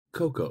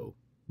Coco,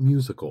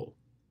 musical.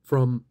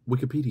 From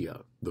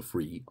Wikipedia, the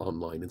free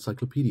online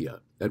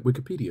encyclopedia at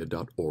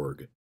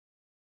wikipedia.org.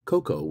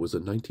 Coco was a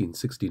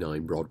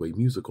 1969 Broadway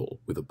musical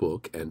with a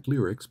book and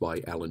lyrics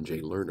by Alan J.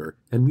 Lerner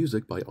and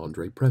music by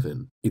Andre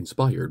Previn,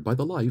 inspired by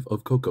the life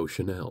of Coco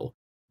Chanel.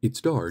 It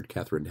starred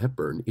Katharine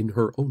Hepburn in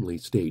her only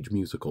stage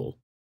musical.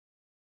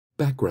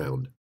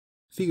 Background: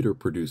 theater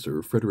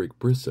producer Frederick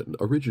Brisson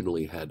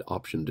originally had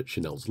optioned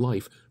Chanel's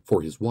life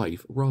for his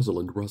wife,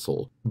 Rosalind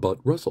Russell, but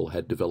Russell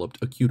had developed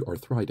acute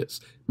arthritis,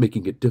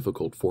 making it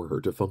difficult for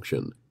her to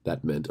function.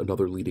 That meant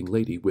another leading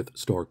lady with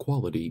star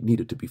quality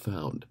needed to be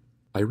found.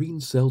 Irene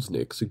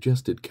Selznick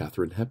suggested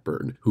Katharine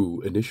Hepburn, who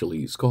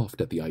initially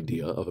scoffed at the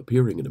idea of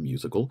appearing in a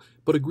musical,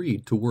 but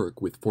agreed to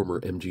work with former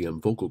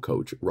MGM vocal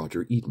coach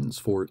Roger Edens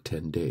for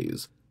 10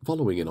 days.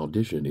 Following an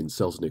audition in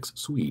Selznick's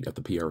suite at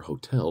the Pierre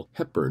Hotel,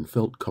 Hepburn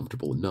felt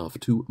comfortable enough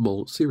to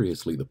mull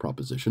seriously the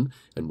proposition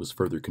and was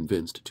further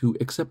convinced to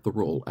accept the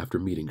role after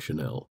meeting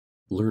Chanel.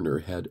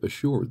 Lerner had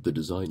assured the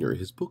designer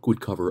his book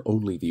would cover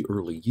only the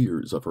early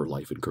years of her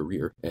life and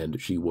career, and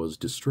she was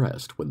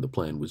distressed when the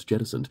plan was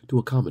jettisoned to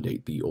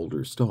accommodate the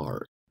older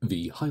star.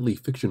 The highly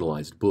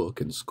fictionalized book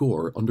and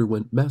score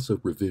underwent massive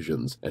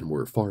revisions and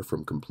were far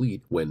from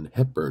complete when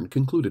Hepburn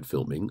concluded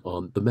filming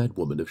on The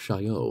Madwoman of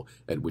Chaillot,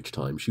 at which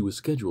time she was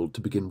scheduled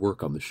to begin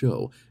work on the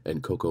show,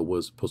 and Coco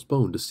was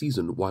postponed a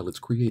season while its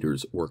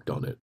creators worked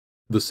on it.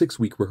 The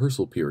 6-week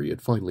rehearsal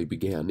period finally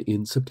began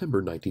in September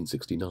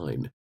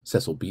 1969.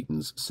 Cecil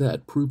Beaton's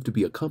set proved to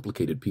be a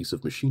complicated piece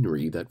of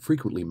machinery that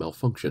frequently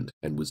malfunctioned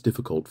and was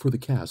difficult for the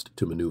cast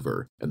to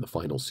maneuver, and the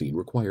final scene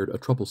required a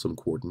troublesome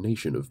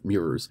coordination of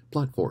mirrors,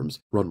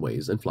 platforms,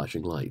 runways, and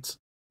flashing lights.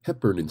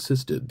 Hepburn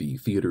insisted the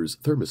theater's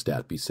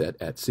thermostat be set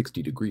at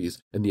 60 degrees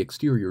and the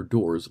exterior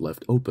doors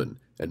left open,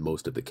 and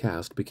most of the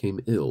cast became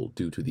ill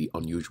due to the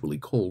unusually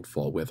cold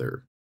fall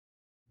weather.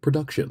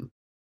 Production.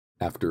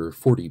 After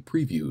 40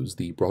 previews,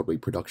 the Broadway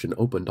production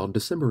opened on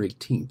December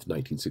 18,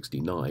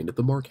 1969 at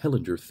the Mark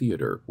Hellinger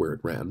Theatre, where it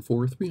ran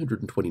for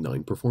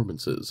 329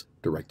 performances.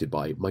 Directed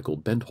by Michael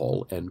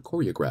Benthall and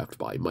choreographed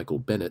by Michael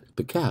Bennett,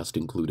 the cast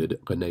included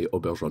René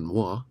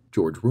Auberjonois,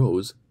 George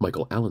Rose,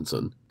 Michael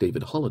Allinson,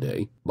 David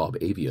Holliday, Bob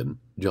Avian,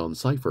 John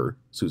Cipher,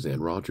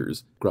 Suzanne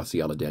Rogers,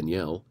 Graciela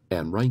Danielle,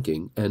 Anne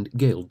Reinking, and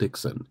Gail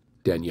Dixon.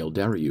 Danielle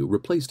Darrieux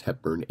replaced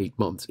Hepburn 8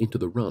 months into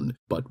the run,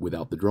 but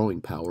without the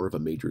drawing power of a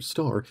major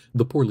star,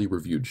 the poorly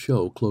reviewed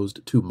show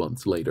closed 2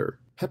 months later.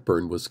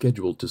 Hepburn was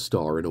scheduled to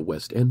star in a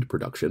West End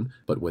production,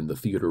 but when the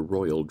Theatre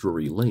Royal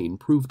Drury Lane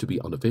proved to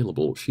be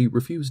unavailable, she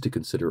refused to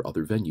consider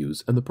other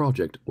venues and the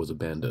project was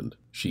abandoned.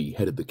 She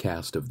headed the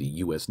cast of the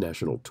U.S.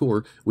 National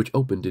Tour, which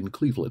opened in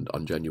Cleveland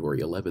on January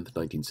 11,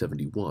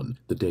 1971,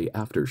 the day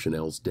after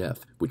Chanel's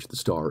death, which the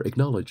star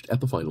acknowledged at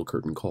the final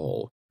curtain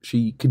call.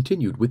 She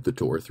continued with the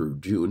tour through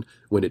June,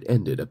 when it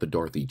ended at the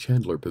Dorothy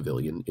Chandler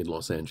Pavilion in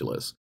Los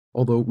Angeles.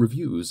 Although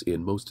reviews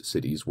in most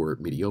cities were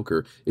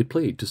mediocre, it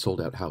played to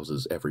sold-out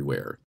houses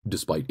everywhere.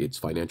 Despite its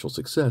financial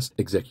success,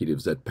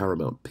 executives at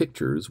Paramount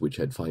Pictures, which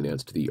had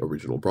financed the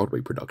original Broadway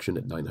production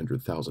at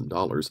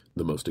 $900,000,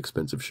 the most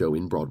expensive show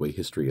in Broadway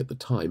history at the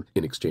time,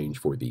 in exchange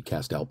for the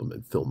cast album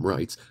and film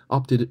rights,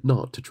 opted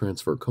not to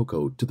transfer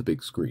Coco to the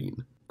big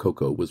screen.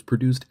 Coco was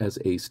produced as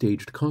a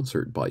staged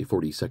concert by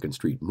 42nd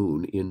Street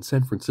Moon in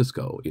San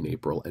Francisco in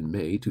April and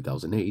May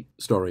 2008,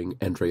 starring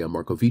Andrea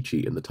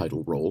Marcovici in the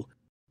title role.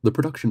 The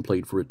production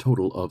played for a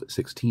total of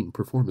 16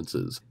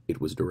 performances.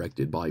 It was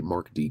directed by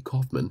Mark D.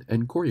 Kaufman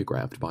and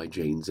choreographed by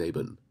Jane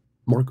Zabin.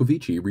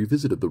 Marcovici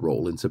revisited the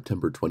role in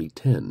September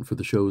 2010 for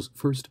the show's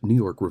first New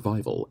York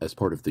revival as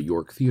part of the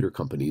York Theatre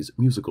Company's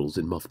Musicals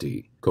in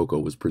Mufti. Coco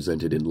was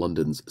presented in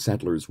London's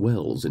Sadler's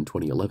Wells in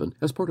 2011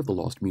 as part of the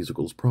Lost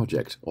Musicals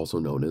Project, also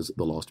known as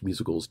the Lost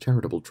Musicals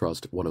Charitable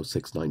Trust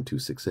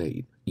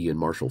 1069268. Ian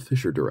Marshall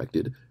Fisher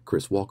directed,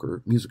 Chris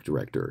Walker, music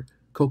director.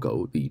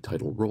 Coco, the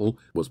title role,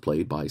 was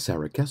played by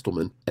Sarah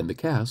Kestelman, and the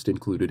cast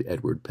included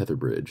Edward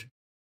Petherbridge.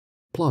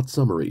 Plot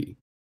summary.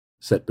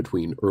 Set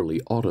between early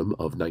autumn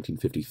of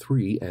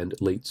 1953 and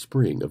late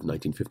spring of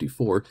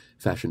 1954,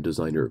 fashion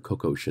designer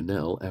Coco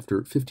Chanel,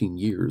 after 15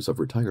 years of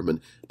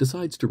retirement,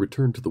 decides to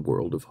return to the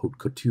world of haute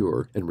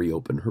couture and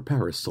reopen her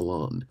Paris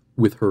salon.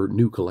 With her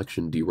new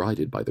collection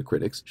derided by the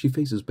critics, she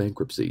faces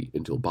bankruptcy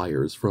until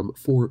buyers from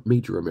 4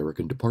 major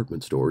American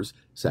department stores,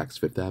 Saks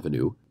Fifth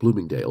Avenue,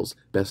 Bloomingdale's,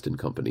 Best &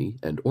 Company,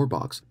 and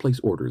Orbox,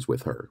 place orders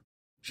with her.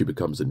 She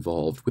becomes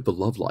involved with the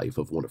love life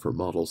of one of her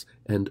models,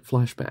 and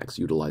flashbacks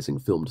utilizing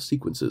filmed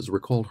sequences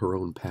recall her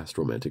own past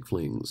romantic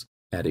flings.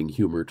 Adding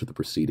humor to the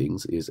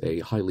proceedings is a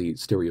highly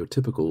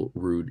stereotypical,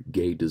 rude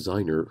gay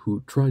designer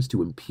who tries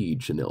to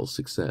impede Chanel's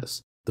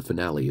success. The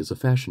finale is a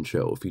fashion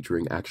show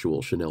featuring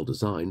actual Chanel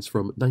designs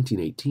from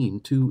 1918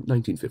 to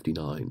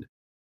 1959.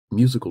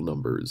 Musical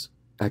numbers.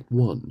 Act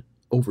 1.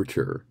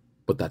 Overture.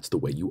 But That's the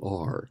Way You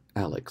Are,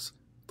 Alex.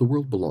 The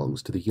World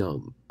Belongs to the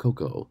Young,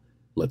 Coco.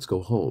 Let's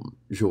Go Home,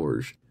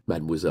 Georges.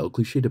 Mademoiselle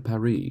Cliché de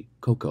Paris,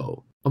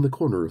 Coco. On the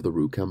Corner of the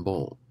Rue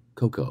Cambon,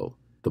 Coco.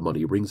 The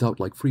Money Rings Out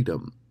Like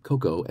Freedom,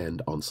 Coco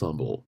and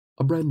Ensemble.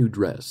 A Brand New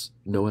Dress,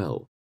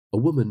 Noël. A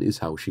Woman is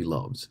How She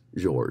Loves,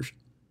 Georges.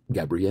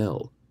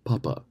 Gabrielle,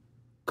 Papa,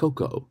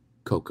 Coco,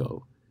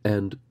 Coco,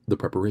 and The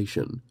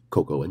Preparation,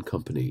 Coco and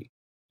Company.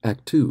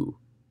 Act 2,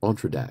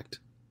 Entr'acte,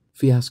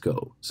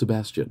 Fiasco,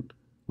 Sebastian,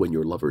 When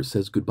Your Lover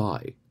Says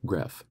Goodbye,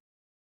 Gref,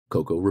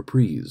 Coco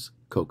Reprise,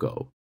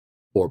 Coco,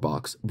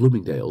 Orbach's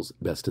Bloomingdale's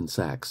Best in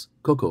Sax,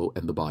 Coco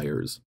and the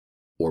Buyers,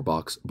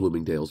 Orbach's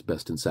Bloomingdale's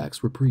Best in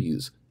Sax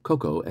Reprise,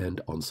 Coco and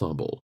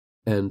Ensemble,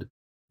 and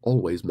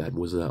Always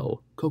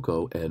Mademoiselle,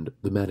 Coco and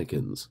the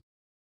Mannequins.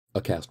 A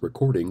cast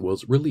recording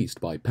was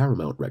released by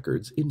Paramount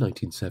Records in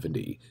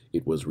 1970.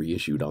 It was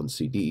reissued on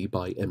CD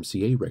by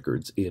MCA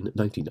Records in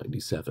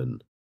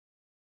 1997.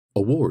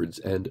 Awards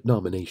and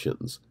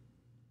nominations.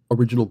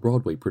 Original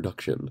Broadway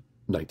Production,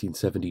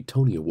 1970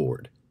 Tony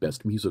Award,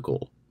 Best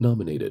Musical,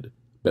 nominated.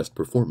 Best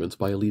Performance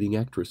by a Leading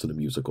Actress in a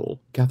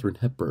Musical, Katharine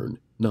Hepburn,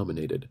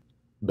 nominated.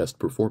 Best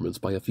Performance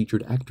by a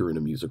Featured Actor in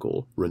a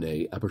Musical,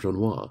 Renee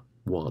Auberjonois,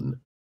 won.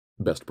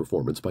 Best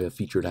Performance by a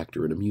Featured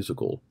Actor in a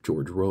Musical,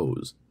 George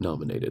Rose,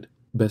 nominated.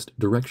 Best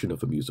Direction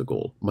of a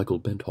Musical, Michael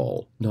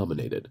Benthall,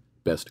 nominated.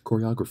 Best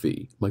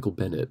Choreography, Michael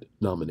Bennett,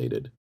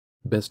 nominated.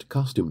 Best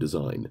Costume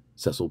Design,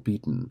 Cecil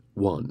Beaton,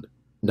 won.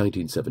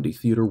 1970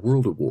 Theatre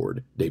World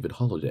Award, David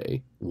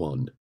Holliday,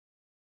 won.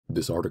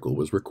 This article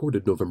was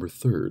recorded November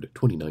 3,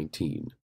 2019.